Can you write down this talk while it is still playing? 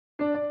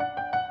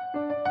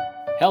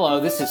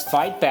Hello, this is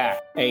Fight Back,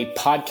 a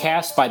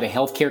podcast by the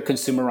Healthcare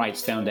Consumer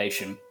Rights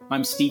Foundation.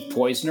 I'm Steve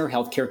Poizner,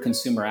 Healthcare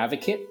Consumer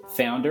Advocate,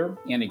 founder,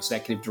 and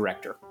executive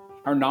director.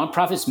 Our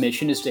nonprofit's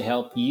mission is to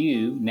help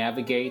you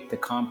navigate the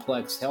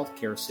complex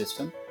healthcare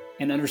system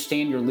and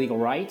understand your legal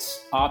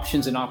rights,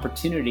 options, and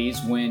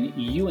opportunities when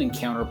you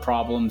encounter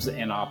problems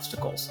and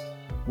obstacles.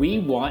 We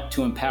want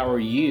to empower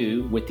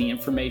you with the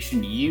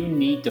information you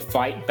need to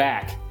fight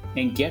back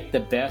and get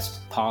the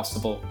best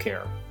possible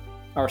care.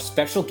 Our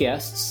special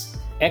guests,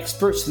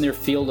 experts in their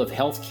field of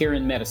healthcare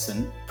and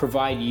medicine,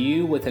 provide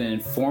you with an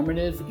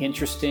informative,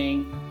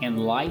 interesting,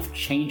 and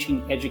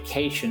life-changing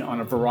education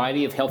on a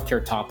variety of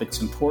healthcare topics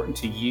important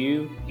to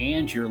you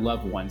and your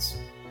loved ones.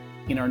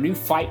 In our new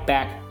Fight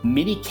Back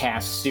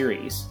mini-cast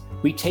series,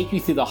 we take you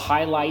through the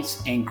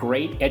highlights and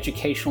great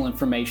educational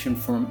information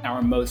from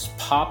our most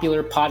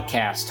popular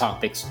podcast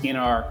topics in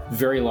our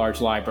very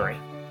large library.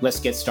 Let's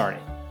get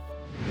started.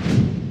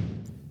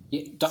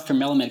 Dr.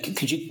 Melamed,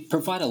 could you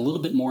provide a little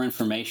bit more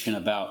information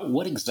about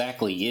what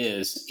exactly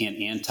is an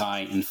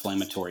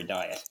anti-inflammatory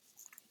diet?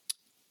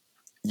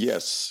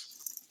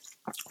 Yes.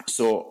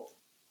 So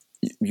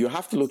you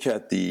have to look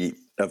at the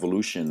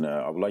evolution.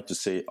 I would like to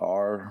say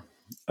our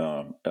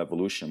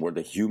evolution, where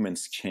the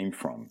humans came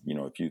from. You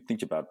know, if you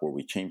think about where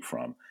we came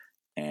from,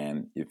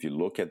 and if you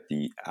look at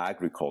the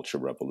agriculture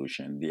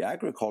revolution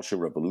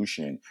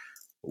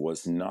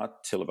was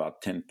not till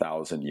about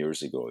 10,000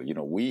 years ago. You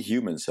know, we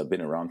humans have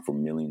been around for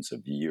millions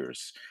of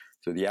years.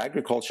 So the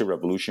agriculture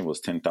revolution was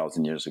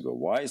 10,000 years ago.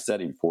 Why is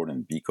that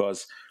important?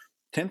 Because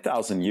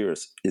 10,000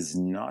 years is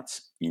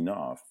not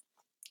enough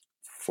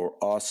for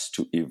us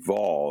to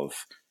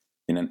evolve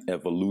in an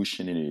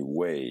evolutionary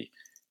way.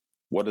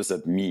 What does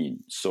that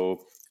mean?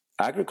 So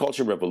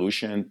agriculture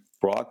revolution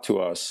brought to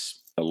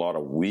us a lot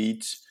of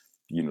wheat,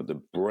 you know,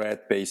 the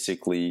bread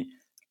basically,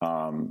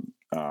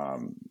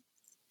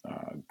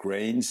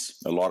 grains,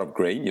 a lot of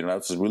grain. You know,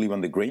 that's really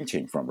when the grain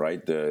came from,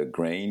 right? The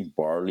grain,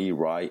 barley,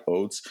 rye,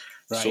 oats.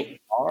 Right. So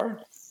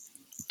our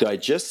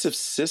digestive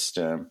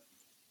system,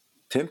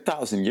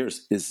 10,000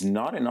 years is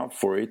not enough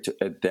for it to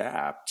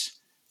adapt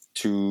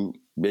to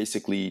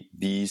basically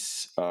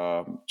these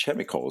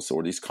chemicals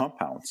or these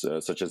compounds,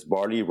 such as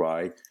barley,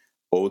 rye,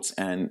 oats,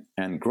 and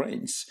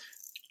grains.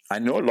 I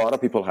know a lot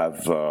of people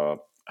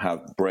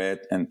have bread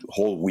and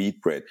whole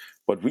wheat bread,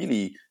 but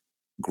really,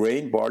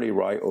 grain, barley,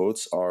 rye,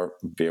 oats are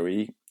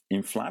very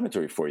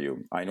inflammatory for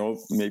you. I know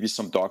maybe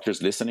some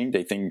doctors listening,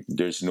 they think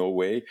there's no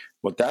way,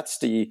 but that's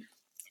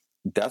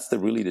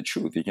really the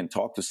truth. You can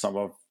talk to some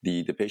of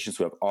the patients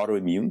who have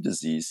autoimmune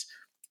disease.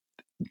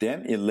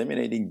 Them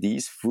eliminating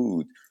these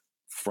food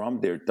from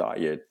their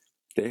diet,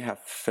 they have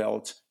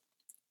felt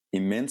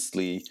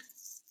immensely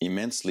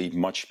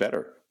much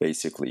better,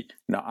 basically.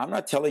 Now, I'm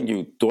not telling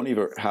you don't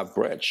even have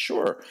bread.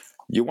 Sure,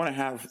 you want to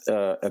have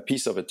a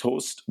piece of a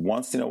toast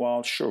once in a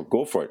while, sure,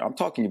 go for it. I'm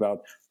talking about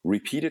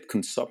repeated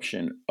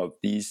consumption of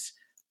these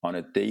on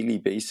a daily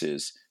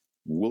basis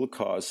will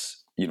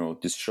cause,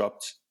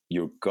 disrupt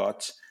your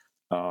gut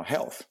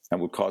health and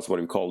will cause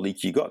what we call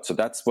leaky gut. So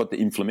that's what the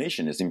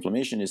inflammation is.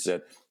 Inflammation is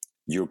that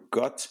your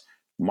gut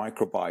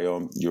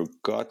microbiome, your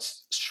gut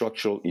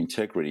structural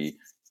integrity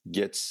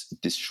gets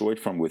destroyed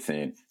from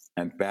within,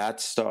 and bad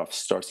stuff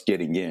starts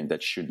getting in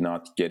that should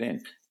not get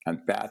in,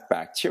 and bad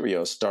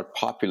bacteria starts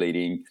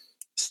populating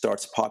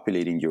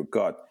your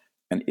gut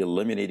and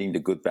eliminating the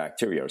good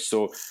bacteria.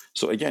 So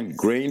again,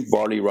 grain,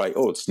 barley, rye,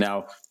 oats.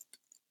 Now,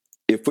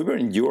 if we were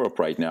in Europe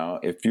right now,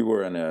 if you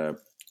were in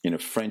a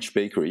French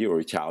bakery or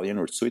Italian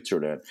or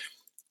Switzerland,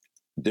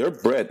 their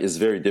bread is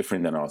very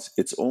different than us.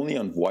 It's only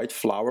on white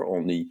flour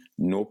only,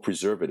 no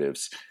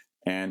preservatives.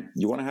 And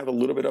you want to have a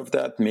little bit of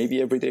that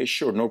maybe every day?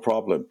 Sure, no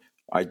problem.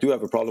 I do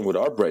have a problem with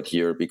our bread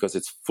here because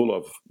it's full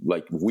of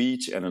like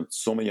wheat and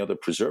so many other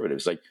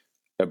preservatives. Like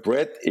a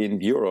bread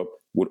in Europe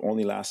would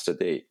only last a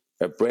day.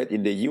 A bread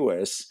in the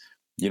US,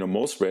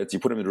 most breads, you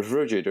put them in the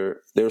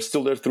refrigerator, they're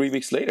still there 3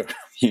 weeks later,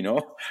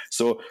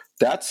 So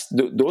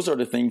those are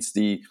the things,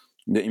 the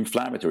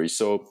inflammatory.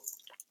 So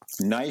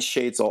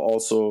nightshades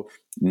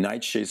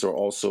are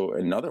also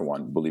another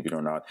one, believe it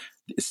or not.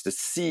 It's the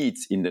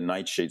seeds in the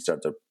nightshades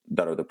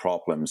that are the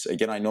problems.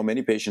 Again, I know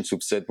many patients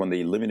who've said when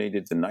they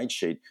eliminated the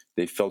nightshade,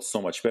 they felt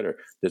so much better.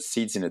 The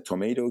seeds in a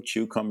tomato,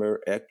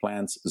 cucumber,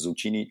 eggplants,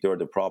 zucchini, they're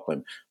the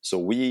problem.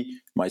 So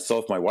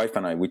myself, my wife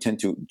and I, we tend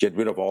to get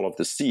rid of all of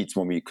the seeds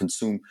when we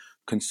consume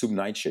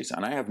nightshades.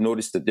 And I have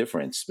noticed the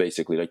difference,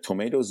 basically. Like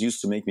tomatoes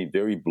used to make me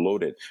very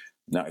bloated.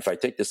 Now, if I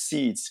take the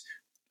seeds,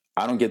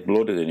 I don't get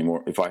bloated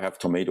anymore if I have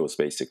tomatoes,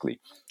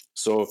 basically.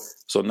 So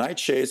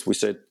nightshades, we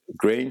said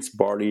grains,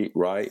 barley,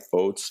 rye,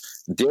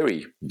 oats,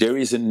 dairy.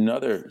 Dairy is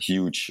another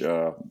huge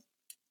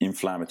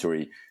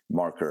inflammatory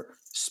marker,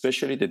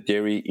 especially the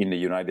dairy in the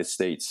United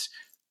States.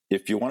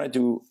 If you want to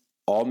do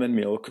almond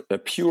milk, a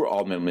pure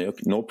almond milk,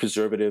 no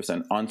preservatives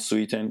and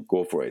unsweetened,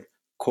 go for it.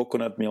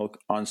 Coconut milk,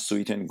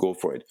 unsweetened, go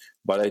for it.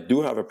 But I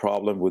do have a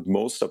problem with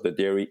most of the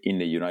dairy in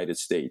the United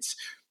States.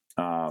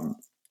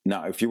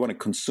 Now, if you want to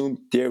consume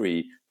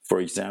dairy, for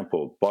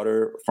example,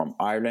 butter from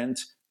Ireland,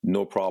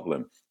 no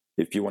problem.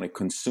 If you want to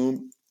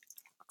consume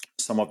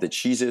some of the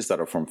cheeses that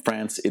are from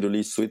France,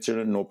 Italy,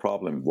 Switzerland, no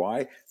problem.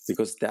 Why?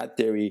 Because that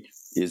dairy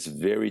is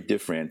very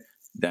different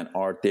than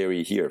our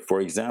dairy here.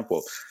 For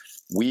example,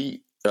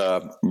 we,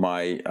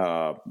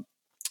 my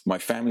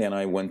family and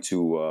I went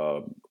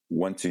to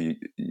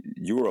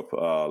Europe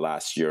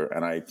last year,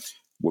 and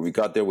when we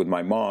got there with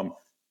my mom,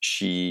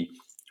 she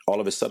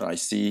all of a sudden I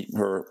see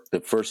her the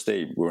first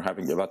day we were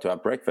about to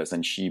have breakfast,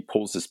 and she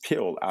pulls this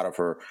pill out of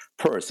her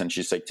purse, and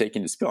she's like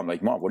taking this pill. I'm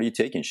like, Mom, what are you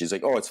taking? She's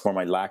like, oh, it's for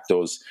my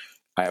lactose.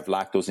 I have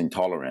lactose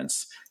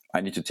intolerance.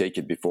 I need to take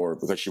it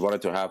because she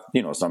wanted to have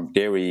some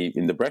dairy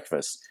in the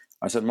breakfast.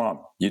 I said, Mom,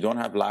 you don't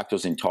have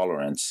lactose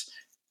intolerance.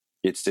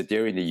 It's the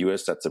dairy in the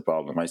US that's the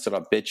problem. I said, I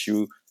bet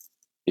you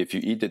if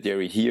you eat the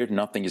dairy here,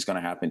 nothing is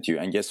going to happen to you.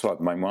 And guess what?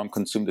 My mom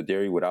consumed the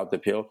dairy without the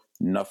pill.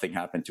 Nothing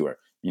happened to her.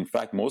 In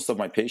fact, most of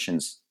my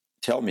patients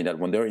tell me that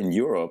when they're in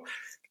Europe,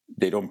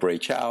 they don't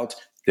break out.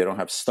 They don't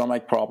have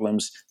stomach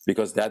problems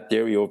because that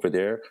dairy over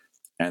there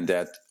and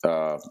that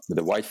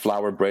the white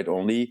flour bread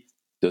only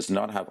does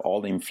not have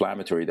all the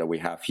inflammatory that we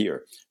have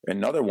here.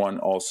 Another one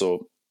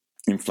also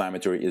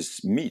inflammatory is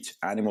meat,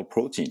 animal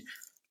protein.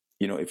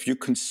 If you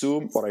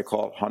consume what I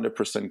call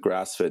 100%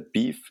 grass-fed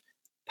beef,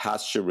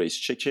 pasture-raised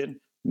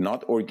chicken,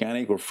 not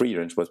organic or free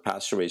range, but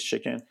pasture-raised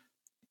chicken.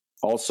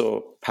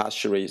 Also,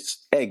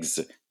 pasture-raised eggs,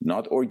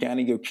 not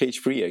organic or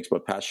cage-free eggs,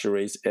 but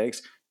pasture-raised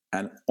eggs,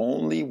 and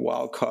only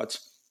wild-caught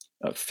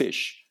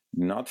fish,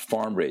 not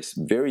farm-raised.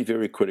 Very,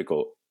 very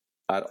critical.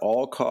 At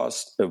all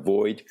costs,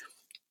 avoid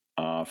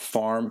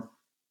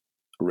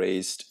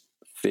farm-raised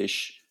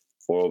fish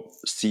or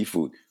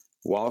seafood.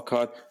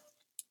 Wild-caught,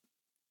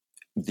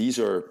 these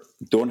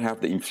don't have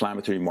the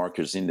inflammatory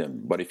markers in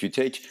them. But if you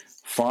take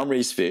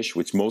farm-raised fish,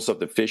 which most of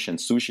the fish and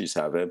sushis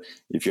have it,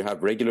 if you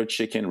have regular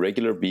chicken,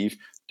 regular beef,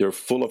 they're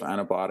full of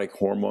antibiotic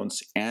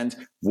hormones, and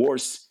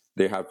worse,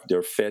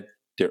 they're fed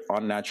their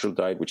unnatural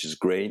diet, which is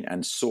grain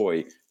and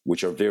soy,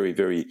 which are very,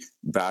 very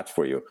bad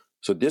for you.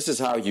 So this is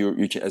how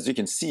you can, as you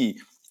can see,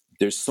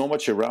 there's so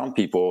much around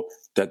people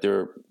that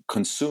they're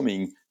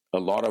consuming a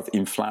lot of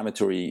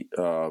inflammatory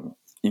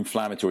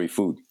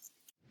food.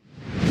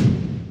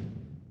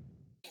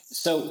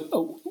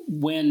 So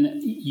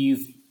when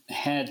you've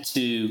had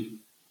to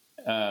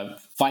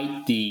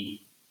fight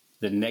the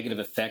negative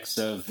effects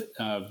of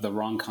the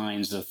wrong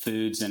kinds of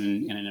foods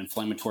and an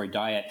inflammatory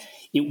diet,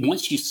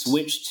 once you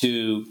switch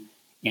to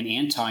an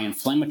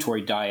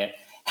anti-inflammatory diet,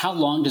 how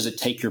long does it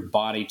take your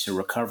body to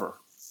recover?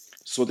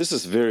 So this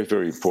is very,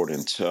 very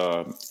important.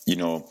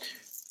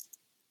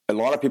 A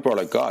lot of people are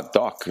like, God,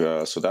 doc,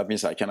 so that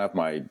means I can have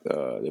my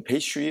the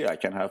pastry, I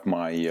can have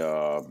my,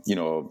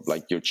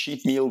 like your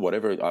cheat meal,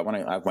 whatever. I want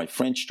to have my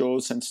French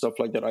toast and stuff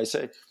like that. I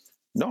say,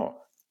 no,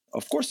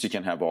 of course you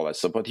can have all that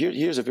stuff. But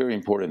here's a very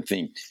important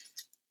thing.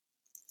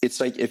 It's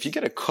like if you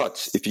get a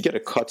cut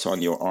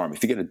on your arm,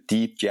 if you get a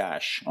deep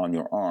gash on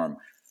your arm,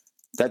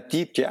 that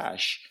deep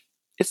gash,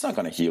 it's not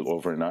going to heal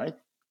overnight.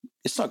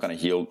 It's not going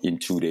to heal in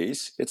 2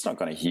 days. It's not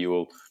going to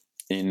heal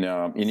in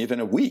even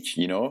a week,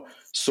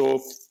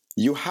 So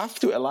you have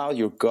to allow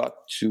your gut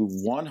to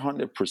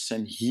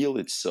 100% heal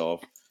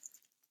itself.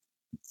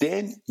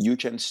 Then you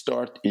can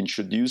start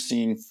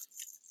introducing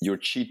your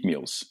cheat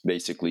meals,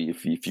 basically,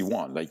 if you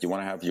want. Like you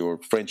want to have your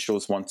French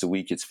toast once a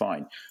week, it's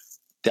fine.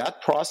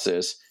 That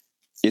process,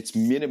 it's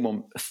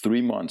minimum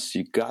 3 months.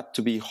 You got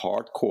to be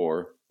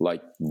hardcore,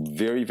 like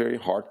very, very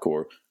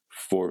hardcore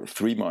for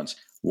 3 months.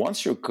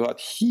 Once your gut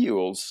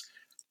heals,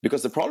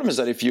 because the problem is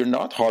that if you're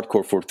not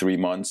hardcore for 3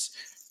 months,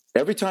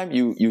 every time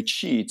you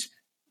cheat,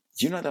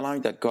 you're not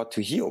allowing that gut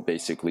to heal.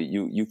 Basically,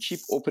 you keep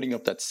opening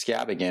up that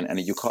scab again, and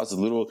you cause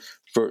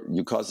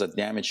that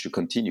damage to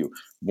continue.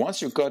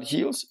 Once your gut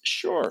heals,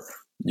 sure,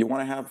 you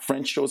want to have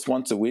French toast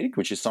once a week,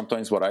 which is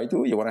sometimes what I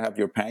do. You want to have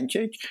your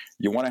pancake.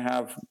 You want to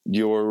have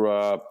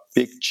your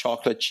big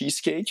chocolate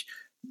cheesecake,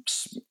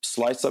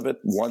 slice of it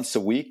once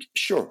a week.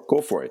 Sure, go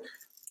for it.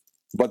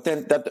 But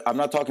then I'm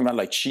not talking about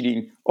like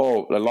cheating.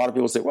 Oh, a lot of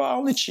people say, well, I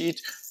only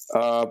cheat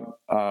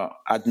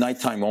at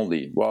nighttime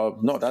only. Well,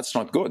 no, that's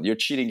not good. You're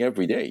cheating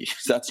every day.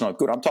 That's not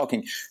good. I'm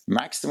talking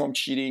maximum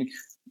cheating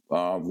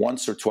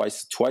once or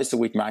twice a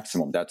week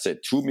maximum. That's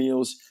it. 2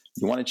 meals.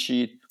 You want to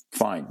cheat?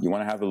 Fine. You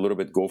want to have a little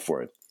bit? Go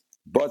for it.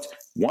 But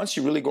once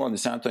you really go on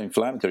this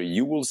anti-inflammatory,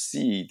 you will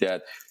see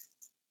that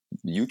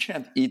you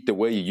can't eat the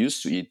way you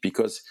used to eat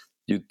because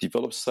you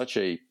develop such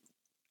a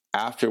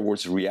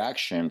afterwards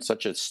reaction,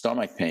 such a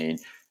stomach pain,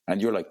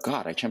 and you're like,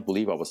 God, I can't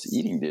believe I was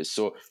eating this.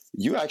 So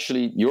your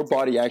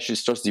body actually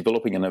starts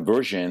developing an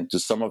aversion to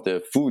some of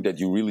the food that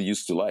you really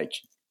used to like,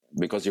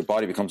 because you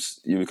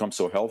become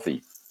so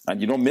healthy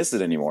and you don't miss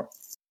it anymore.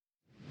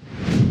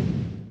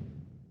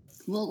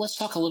 Well, let's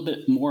talk a little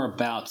bit more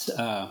about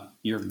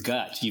your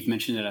gut. You've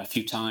mentioned it a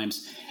few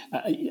times.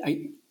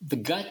 The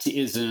gut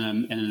is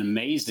an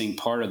amazing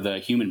part of the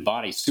human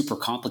body, super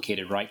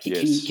complicated, right?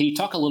 Yes. Can you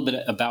talk a little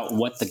bit about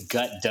what the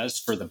gut does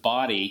for the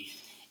body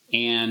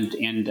and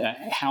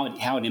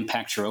how it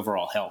impacts your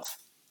overall health?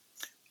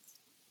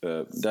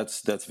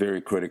 That's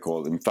very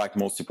critical. In fact,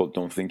 most people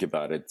don't think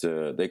about it.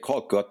 They call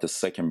gut the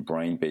second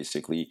brain,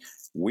 basically.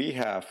 We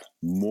have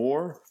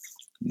more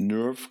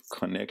nerve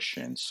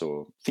connections.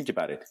 So think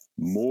about it.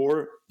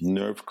 More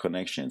nerve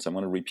connections. I'm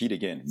going to repeat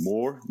again.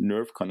 More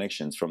nerve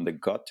connections from the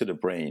gut to the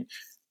brain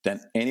than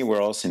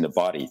anywhere else in the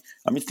body.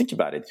 I mean, think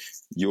about it.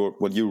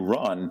 When you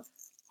run,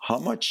 how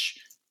much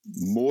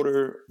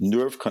motor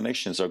nerve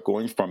connections are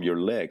going from your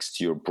legs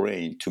to your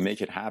brain to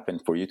make it happen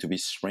for you to be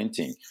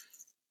sprinting?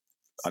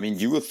 I mean,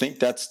 you would think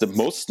that's the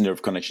most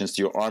nerve connections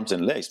to your arms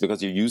and legs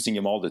because you're using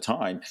them all the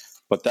time,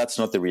 but that's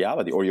not the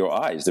reality, or your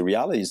eyes. The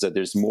reality is that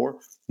there's more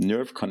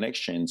nerve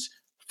connections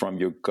from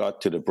your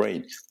gut to the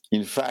brain.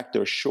 In fact,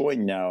 they're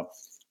showing now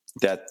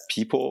that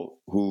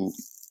people who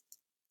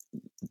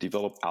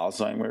develop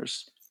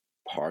Alzheimer's,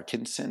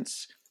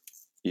 Parkinson's,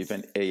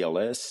 even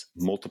ALS,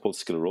 multiple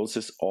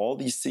sclerosis, all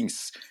these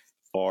things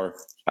are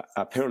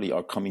apparently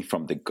coming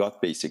from the gut,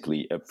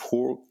 basically. A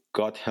poor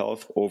gut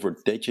health over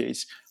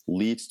decades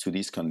leads to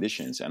these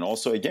conditions. And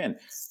also, again,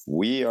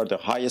 we are the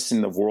highest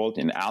in the world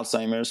in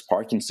Alzheimer's,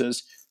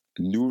 Parkinson's,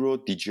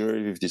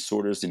 neurodegenerative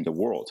disorders in the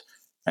world.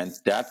 And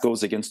that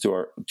goes against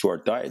to our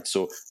diet.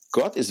 So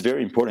gut is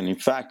very important. In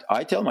fact,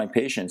 I tell my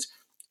patients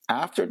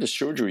after the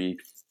surgery,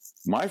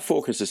 my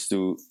focus is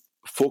to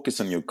focus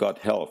on your gut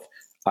health.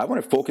 I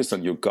want to focus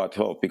on your gut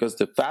health because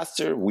the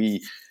faster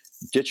we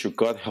get your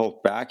gut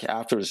health back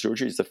after the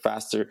surgery, the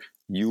faster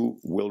you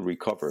will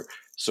recover.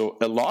 So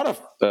a lot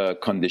of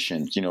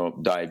conditions,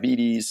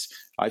 diabetes,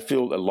 I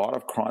feel a lot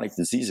of chronic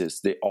diseases,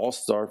 they all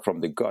start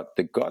from the gut.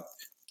 The gut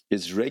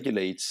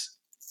regulates,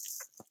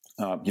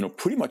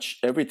 pretty much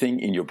everything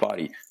in your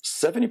body.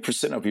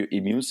 70% of your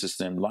immune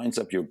system lines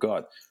up your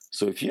gut.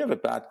 So if you have a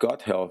bad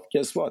gut health,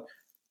 guess what?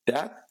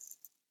 That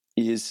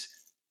is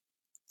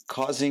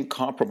causing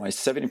compromise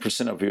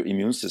 70% of your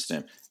immune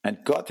system.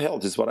 And gut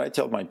health is what I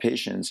tell my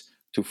patients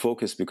to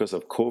focus because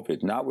of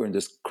COVID. Now we're in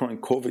this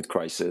current COVID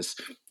crisis,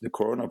 the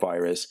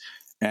coronavirus,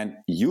 and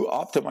you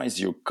optimize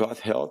your gut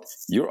health,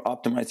 you're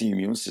optimizing your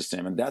immune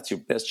system, and that's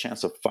your best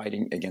chance of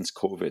fighting against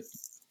COVID.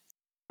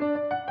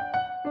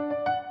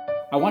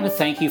 I want to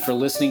thank you for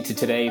listening to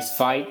today's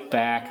Fight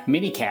Back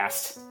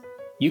minicast.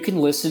 You can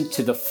listen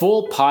to the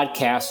full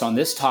podcast on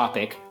this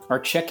topic or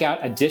check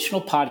out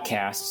additional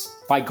podcasts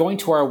by going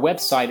to our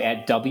website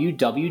at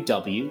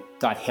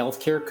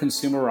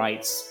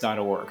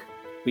www.healthcareconsumerrights.org.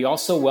 We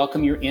also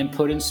welcome your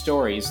input and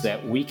stories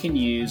that we can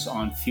use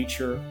on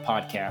future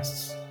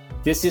podcasts.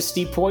 This is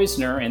Steve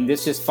Poizner, and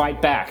this is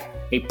Fight Back,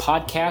 a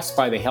podcast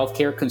by the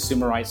Healthcare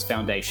Consumer Rights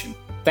Foundation.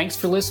 Thanks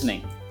for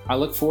listening. I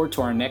look forward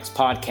to our next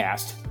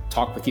podcast.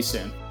 Talk with you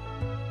soon.